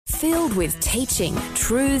Filled with teaching,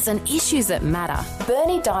 truths and issues that matter.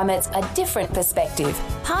 Bernie Diamond's A Different Perspective.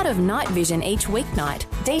 Part of Night Vision each weeknight.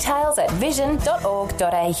 Details at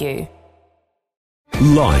vision.org.au.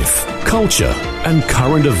 Life, culture and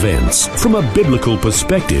current events from a biblical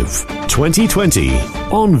perspective. 2020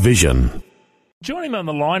 on Vision. Joining me on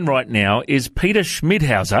the line right now is Peter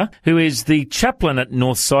Schmidhauser, who is the chaplain at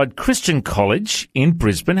Northside Christian College in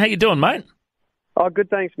Brisbane. How you doing, mate? Oh, good,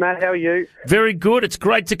 thanks, Matt. How are you? Very good. It's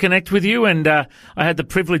great to connect with you, and I had the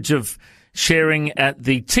privilege of sharing at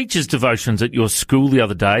the teachers' devotions at your school the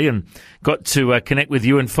other day and got to connect with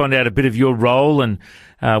you and find out a bit of your role and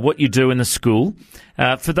what you do in the school.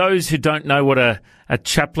 For those who don't know what a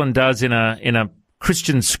chaplain does in a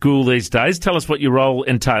Christian school these days, tell us what your role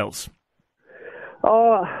entails.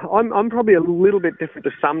 Oh, I'm probably a little bit different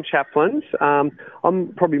to some chaplains.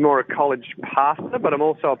 I'm probably more a college pastor, but I'm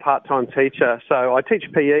also a part-time teacher. So I teach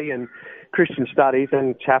PE and Christian studies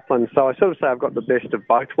and chaplain. So I sort of say I've got the best of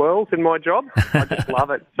both worlds in my job. I just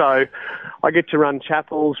love it. So I get to run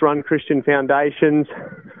chapels, run Christian foundations,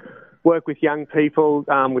 work with young people,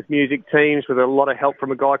 with music teams, with a lot of help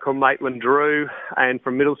from a guy called Maitland Drew and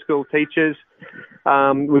from middle school teachers.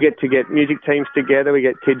 We get music teams together. We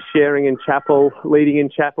get kids sharing in chapel, leading in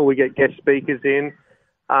chapel. We get guest speakers in.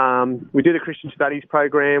 We do the Christian Studies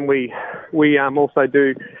program. We also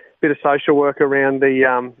do a bit of social work around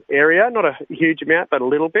the area. Not a huge amount, but a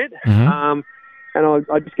little bit. Mm-hmm. And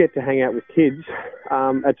I just get to hang out with kids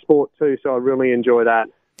at sport too, so I really enjoy that.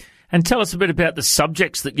 And tell us a bit about the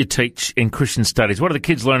subjects that you teach in Christian Studies. What are the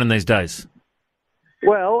kids learning these days?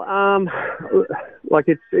 Well,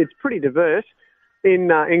 it's pretty diverse.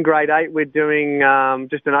 In grade 8, we're doing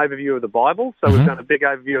just an overview of the Bible. So We've done a big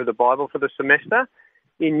overview of the Bible for the semester.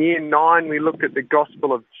 In year 9, we looked at the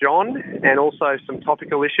Gospel of John and also some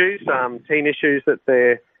topical issues, teen issues that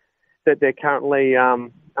they're currently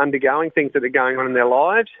undergoing, things that are going on in their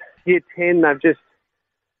lives. Year 10, they've just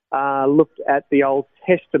looked at the Old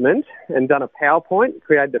Testament and done a PowerPoint,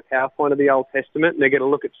 created a PowerPoint of the Old Testament, and they're going to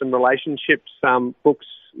look at some relationships books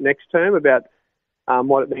next term about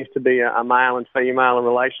what it means to be a male and female in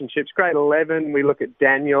relationships. Grade 11, we look at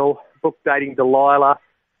Daniel, book dating Delilah.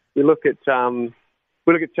 We look at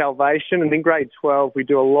salvation, and in grade 12, we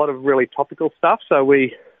do a lot of really topical stuff. So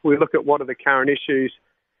we look at what are the current issues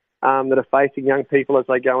that are facing young people as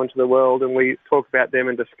they go into the world, and we talk about them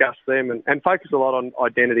and discuss them and focus a lot on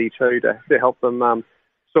identity too to help them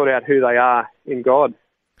sort out who they are in God.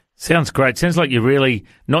 Sounds great. Sounds like you're really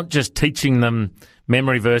not just teaching them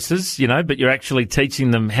memory verses, but you're actually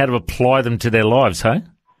teaching them how to apply them to their lives, hey?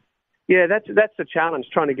 Yeah, that's the challenge,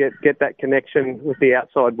 trying to get that connection with the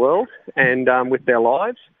outside world and with their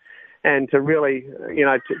lives. And to really,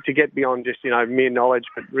 to get beyond just, mere knowledge,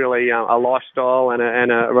 but really a lifestyle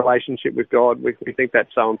and a relationship with God, we think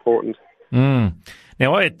that's so important. Mm.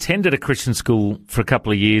 Now, I attended a Christian school for a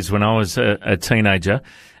couple of years when I was a teenager,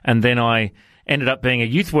 and then I ended up being a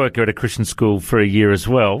youth worker at a Christian school for a year as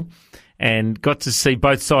well, and got to see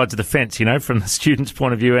both sides of the fence, from the student's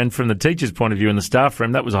point of view and from the teacher's point of view in the staff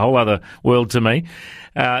room. That was a whole other world to me.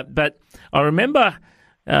 But I remember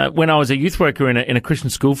when I was a youth worker in a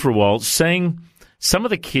Christian school for a while, seeing some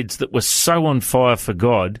of the kids that were so on fire for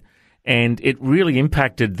God, and it really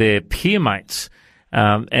impacted their peer mates.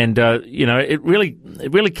 It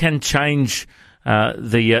really can change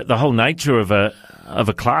the whole nature of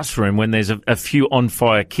a classroom when there's a few on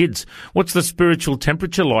fire kids. What's the spiritual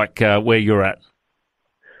temperature like where you're at?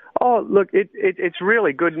 Oh, look, it's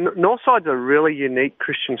really good. Northside's a really unique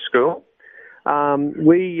Christian school.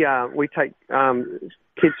 We take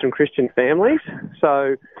kids from Christian families,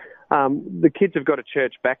 so the kids have got a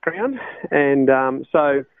church background, and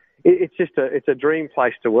so it's a dream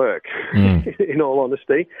place to work. In all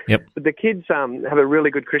honesty. Yep. But the kids have a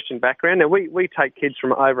really good Christian background. Now we take kids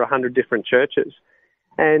from over 100 different churches,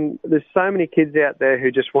 and there's so many kids out there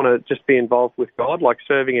who just want to just be involved with God, like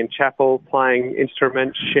serving in chapel, playing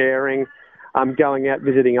instruments, sharing. Going out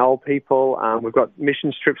visiting old people. We've got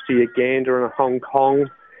mission trips to Uganda and Hong Kong.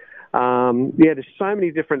 There's so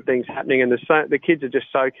many different things happening, and the kids are just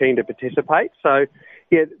so keen to participate. So,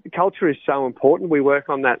 the culture is so important. We work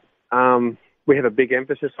on that. We have a big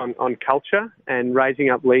emphasis on culture and raising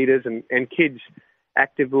up leaders and kids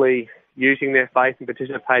actively using their faith and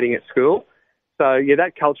participating at school. So,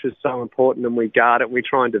 that culture is so important, and we guard it. We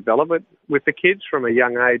try and develop it with the kids from a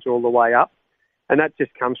young age all the way up. And that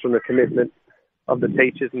just comes from the commitment of the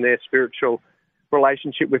teachers and their spiritual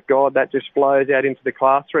relationship with God. That just flows out into the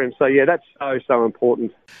classroom. So, that's so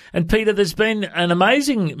important. And Peter, there's been an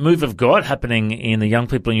amazing move of God happening in the young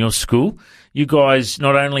people in your school. You guys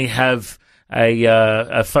not only have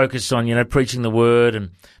a focus on, preaching the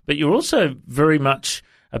word, but you're also very much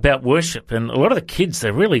about worship. And a lot of the kids,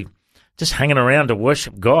 they're really just hanging around to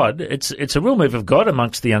worship God. It's a real move of God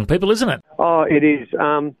amongst the young people, isn't it? Oh, it is.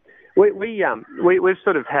 We've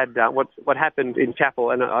sort of had what happened in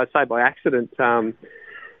chapel, and I say by accident.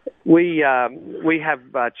 We have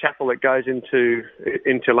chapel that goes into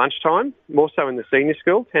lunchtime, more so in the senior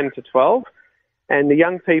school, 10 to 12. And the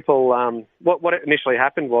young people, what initially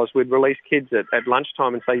happened was we'd release kids at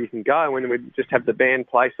lunchtime and say you can go, and then we'd just have the band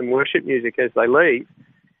play some worship music as they leave.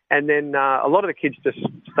 And then a lot of the kids just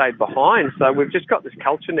stayed behind. So we've just got this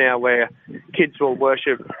culture now where kids will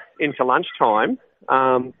worship into lunchtime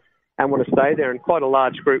and want to stay there. And quite a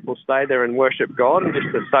large group will stay there and worship God and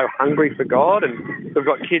just are so hungry for God. And we've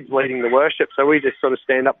got kids leading the worship. So we just sort of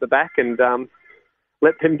stand up the back and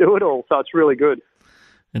let them do it all. So it's really good.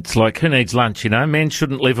 It's like, who needs lunch, Men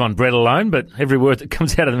shouldn't live on bread alone, but every word that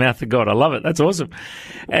comes out of the mouth of God. I love it. That's awesome.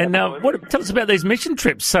 And tell us about these mission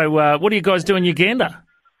trips. So what do you guys do in Uganda?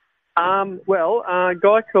 A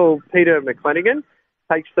guy called Peter McClanagan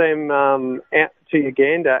takes them out to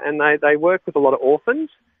Uganda, and they work with a lot of orphans.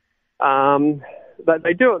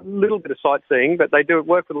 They do a little bit of sightseeing, but they do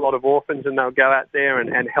work with a lot of orphans, and they'll go out there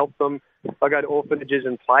and help them. They'll go to orphanages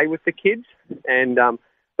and play with the kids, and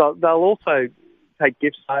they'll also take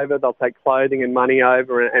gifts over. They'll take clothing and money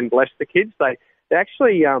over and bless the kids. They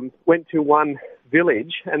actually went to one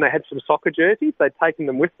village, and they had some soccer jerseys. They'd taken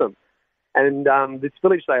them with them. And this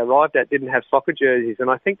village they arrived at didn't have soccer jerseys, and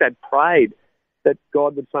I think they'd prayed that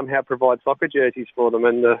God would somehow provide soccer jerseys for them.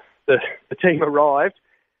 And the team arrived,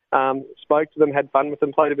 spoke to them, had fun with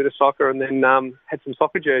them, played a bit of soccer, and then had some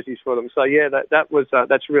soccer jerseys for them. So yeah,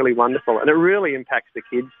 that's really wonderful, and it really impacts the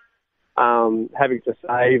kids having to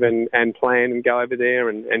save and plan and go over there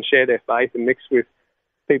and share their faith and mix with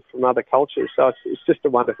people from other cultures. So it's just a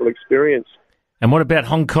wonderful experience. And what about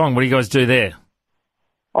Hong Kong? What do you guys do there?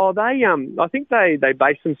 Oh, I think they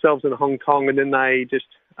base themselves in Hong Kong, and then they just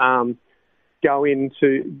go in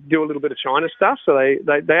to do a little bit of China stuff. So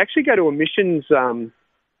they actually go to a missions how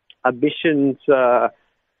could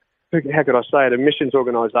I say it, a missions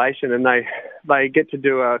organisation, and they get to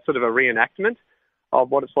do a sort of a reenactment of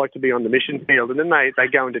what it's like to be on the mission field, and then they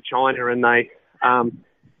go into China and they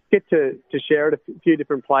get to share at a few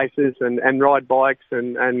different places and ride bikes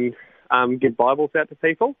and give Bibles out to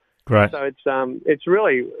people. Great. So it's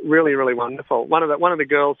really, really, really wonderful. One of the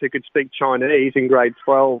girls who could speak Chinese in grade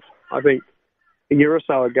 12, I think a year or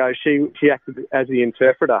so ago, she acted as the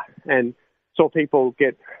interpreter and saw people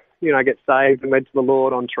get saved and led to the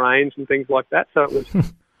Lord on trains and things like that. So it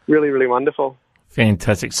was really, really wonderful.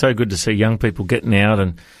 Fantastic. So good to see young people getting out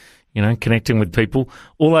and, connecting with people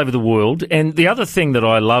all over the world. And the other thing that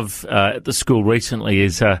I love at the school recently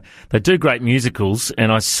is they do great musicals, and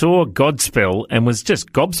I saw Godspell and was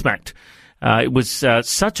just gobsmacked. It was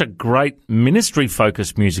such a great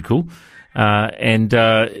ministry-focused musical, and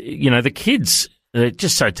the kids, they're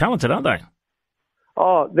just so talented, aren't they?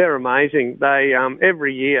 Oh, they're amazing. They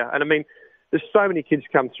every year, and I mean, there's so many kids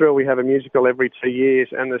come through. We have a musical every 2 years,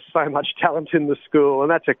 and there's so much talent in the school, and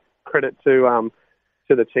that's a credit to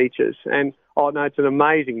the teachers. And it's an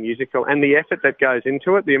amazing musical, and the effort that goes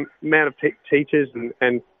into it, the amount of teachers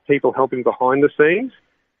and people helping behind the scenes,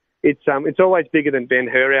 it's always bigger than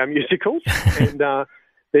Ben-Hur, our musicals. And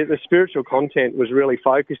the spiritual content was really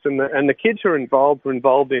focused, and the kids who were involved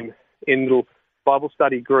in little Bible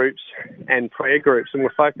study groups and prayer groups, and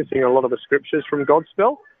we're focusing on a lot of the scriptures from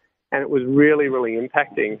Godspell, and it was really, really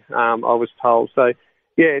impacting, I was told. So,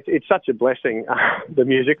 yeah, it's such a blessing, the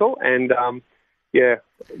musical, and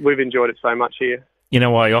we've enjoyed it so much here.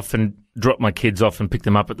 I often drop my kids off and pick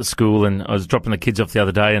them up at the school, and I was dropping the kids off the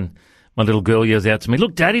other day, and my little girl yells out to me,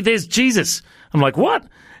 "Look, Daddy, there's Jesus." I'm like, "What?"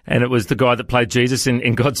 And it was the guy that played Jesus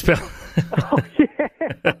in Godspell. Oh, yeah.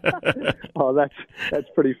 Oh, that's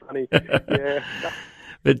pretty funny. Yeah.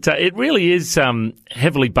 But it really is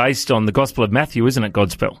heavily based on the Gospel of Matthew, isn't it,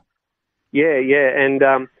 Godspell? Yeah. And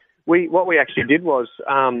what we actually did was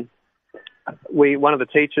one of the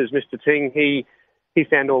teachers, Mr. Ting, he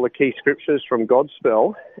found all the key scriptures from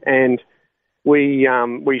Godspell, and we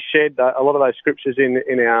shared a lot of those scriptures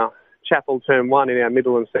in our chapel term 1 in our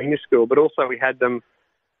middle and senior school, but also we had them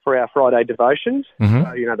for our Friday devotions.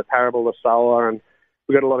 Mm-hmm. The parable of the sower, and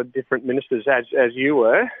we got a lot of different ministers, as you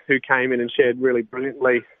were, who came in and shared really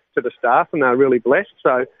brilliantly to the staff, and they were really blessed.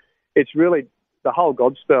 So it's really, the whole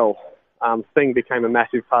Godspell thing became a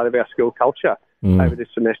massive part of our school culture over this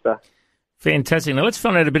semester. Fantastic. Now let's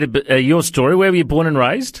find out a bit about your story. Where were you born and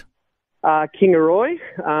raised? Kingaroy,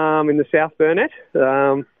 in the South Burnett.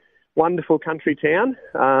 Wonderful country town.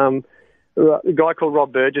 a guy called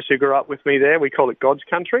Rob Burgess who grew up with me there. We call it God's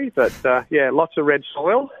country, but lots of red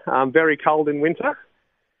soil, very cold in winter.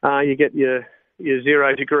 You get your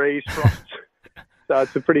 0 degrees frost, so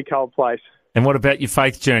it's a pretty cold place. And what about your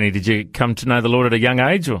faith journey? Did you come to know the Lord at a young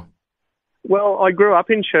age, or? Well, I grew up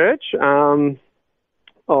in church. I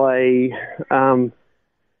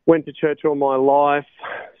went to church all my life,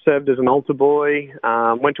 served as an altar boy,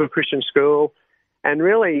 went to a Christian school, and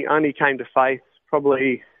really only came to faith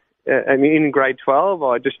probably in grade 12.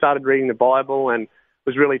 I just started reading the Bible and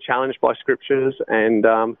was really challenged by scriptures. And,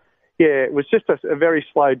 it was just a very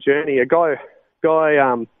slow journey. A guy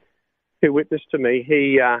who witnessed to me,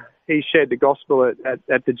 he shared the gospel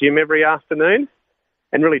at the gym every afternoon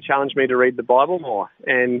and really challenged me to read the Bible more.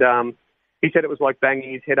 And he said it was like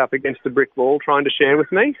banging his head up against a brick wall trying to share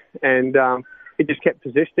with me. And it just kept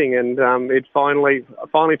persisting. And it finally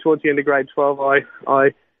towards the end of grade 12,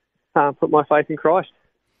 I put my faith in Christ.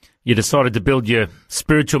 You decided to build your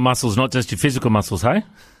spiritual muscles, not just your physical muscles, hey?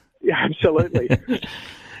 Yeah, absolutely.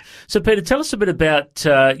 So, Peter, tell us a bit about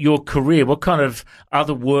your career. What kind of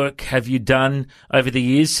other work have you done over the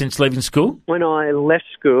years since leaving school? When I left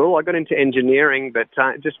school, I got into engineering, but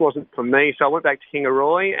it just wasn't for me. So I went back to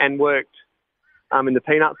Kingaroy and worked in the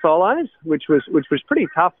peanut silos, which was pretty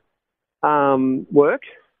tough work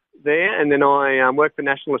there. And then I worked for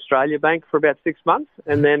National Australia Bank for about 6 months,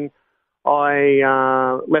 and then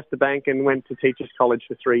I left the bank and went to Teachers College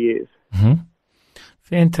for 3 years. Mm-hmm.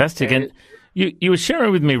 Fantastic. And you were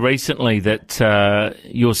sharing with me recently that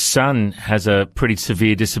your son has a pretty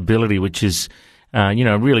severe disability, which is, a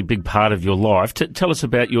really big part of your life. Tell us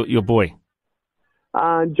about your boy.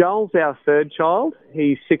 Joel's our third child.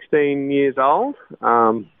 He's 16 years old.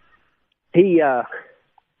 He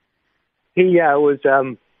was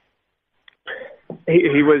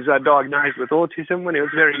diagnosed with autism when he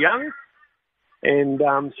was very young. And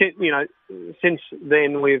since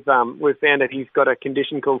then we've found that he's got a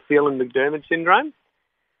condition called Phelan-McDermid syndrome,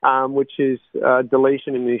 which is a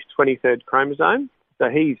deletion in his 23rd chromosome. So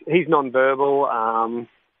he's non-verbal.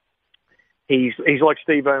 He's like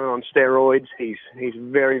Steve Irwin on steroids. He's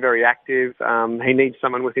very, very active. He needs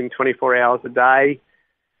someone with him 24 hours a day.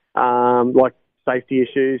 Like safety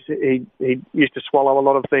issues. He used to swallow a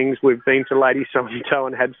lot of things. We've been to Lady So-and-so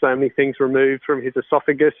and had so many things removed from his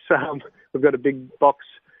esophagus. We've got a big box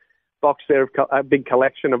there, a big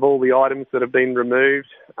collection of all the items that have been removed.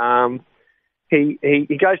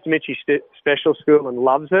 He goes to Mitchie Special School and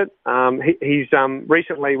loves it. He's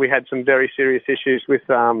recently we had some very serious issues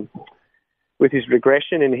with his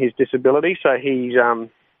regression and his disability. So he's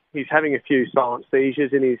having a few silent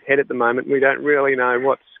seizures in his head at the moment. We don't really know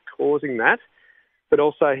what's causing that. But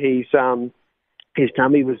also his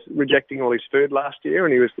tummy was rejecting all his food last year,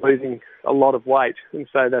 and he was losing a lot of weight. And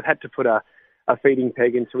so they've had to put a feeding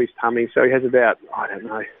peg into his tummy. So he has about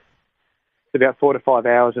 4 to 5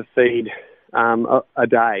 hours of feed a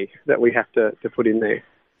day that we have to put in there.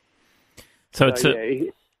 So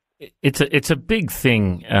it's a big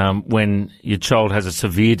thing when your child has a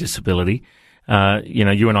severe disability.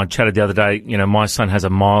 You and I chatted the other day. My son has a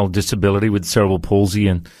mild disability with cerebral palsy,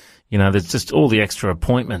 and there's just all the extra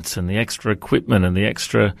appointments and the extra equipment and the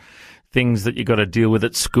extra things that you got to deal with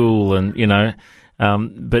at school, and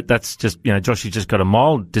but that's just Josh, you just got a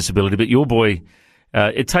mild disability, but your boy,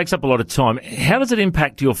 it takes up a lot of time. How does it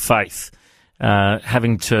impact your faith,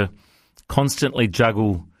 having to constantly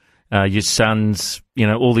juggle your son's,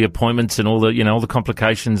 all the appointments and all the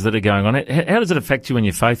complications that are going on? How does it affect you in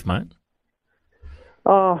your faith, mate?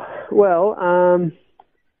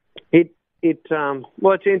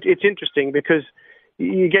 It's interesting because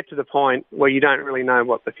you get to the point where you don't really know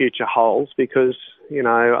what the future holds because,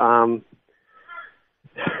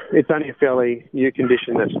 it's only a fairly new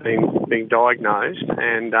condition that's being diagnosed,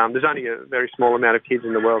 and there's only a very small amount of kids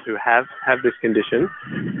in the world who have this condition.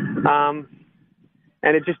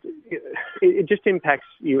 And it just impacts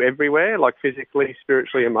you everywhere, like physically,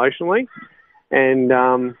 spiritually, emotionally. And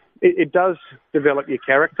it does develop your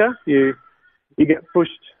character. You get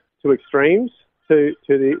pushed to extremes, to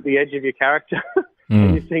the edge of your character.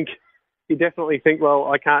 And you definitely think,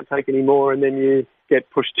 well, I can't take any more, and then you get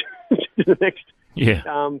pushed to the next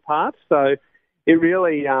part. So it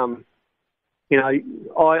really, I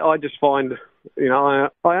just find, I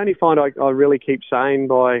only find I really keep sane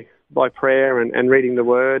by prayer and reading the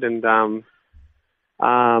Word, and I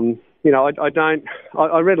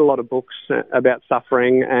read a lot of books about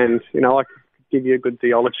suffering, and I could give you a good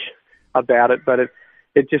theology about it, but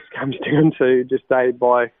it just comes down to just day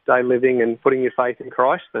by day living and putting your faith in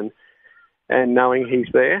Christ and knowing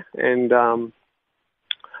He's there. And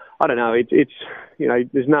I don't know, it's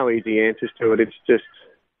there's no easy answers to it. It's just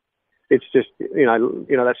it's just,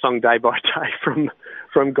 that song Day by Day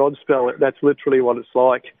from Godspell, that's literally what it's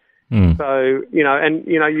like. So, you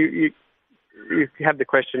have the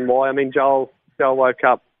question why. I mean, Joel woke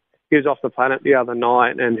up, he was off the planet the other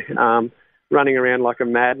night and running around like a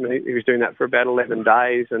madman. He was doing that for about 11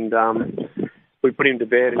 days, and we put him to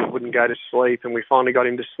bed and he wouldn't go to sleep, and we finally got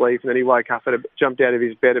him to sleep, and then he woke up jumped out of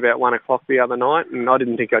his bed about 1 o'clock the other night, and I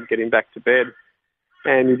didn't think I'd get him back to bed.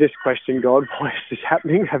 And you just question God, why is this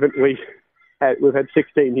happening? We've had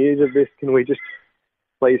 16 years of this, can we just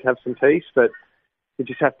please have some peace? But you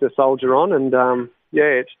just have to soldier on, and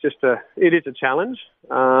it is a challenge,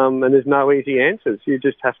 and there's no easy answers. You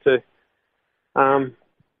just have to count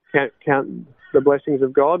the blessings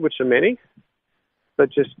of God, which are many, but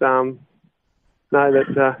just know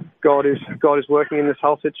that God is working in this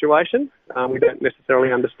whole situation. We don't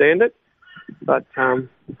necessarily understand it, but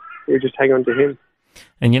we just hang on to Him.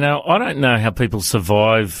 And I don't know how people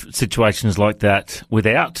survive situations like that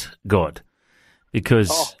without God,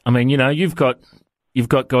 because you've got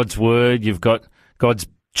God's word, you've got God's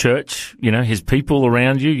church, His people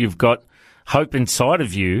around you, you've got hope inside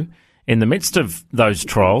of you in the midst of those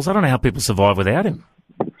trials. I don't know how people survive without Him.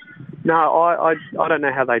 No, I don't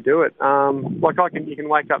know how they do it. You can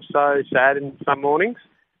wake up so sad in some mornings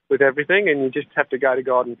with everything, and you just have to go to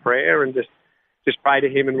God in prayer and just pray to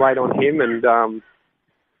Him and wait on Him, and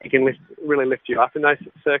He can really lift you up in those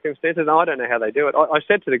circumstances. And I don't know how they do it. I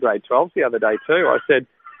said to the grade 12s the other day too, I said,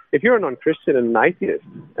 if you're a non-Christian and an atheist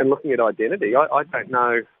and looking at identity, I don't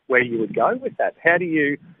know where you would go with that. How do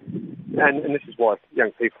you, and this is why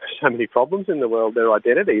young people have so many problems in the world, their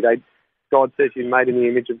identity. God says you're made in the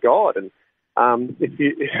image of God, and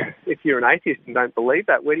if you're an atheist and don't believe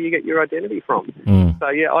that, where do you get your identity from? So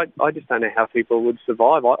I just don't know how people would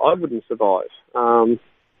survive. I wouldn't survive,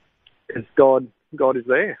 because God is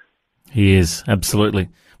there. He is, absolutely.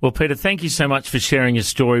 Well, Peter, thank you so much for sharing your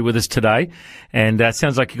story with us today. And it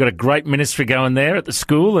sounds like you've got a great ministry going there at the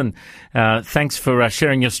school. And thanks for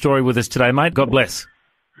sharing your story with us today, mate. God bless.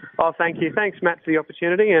 Oh, thank you. Thanks, Matt, for the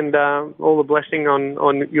opportunity, and all the blessing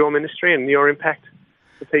on your ministry and your impact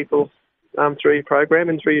to people through your program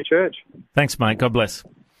and through your church. Thanks, mate. God bless.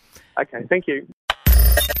 Okay, thank you.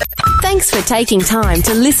 Thanks for taking time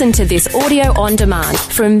to listen to this audio on demand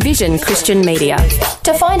from Vision Christian Media.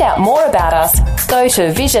 To find out more about us, go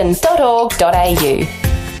to vision.org.au.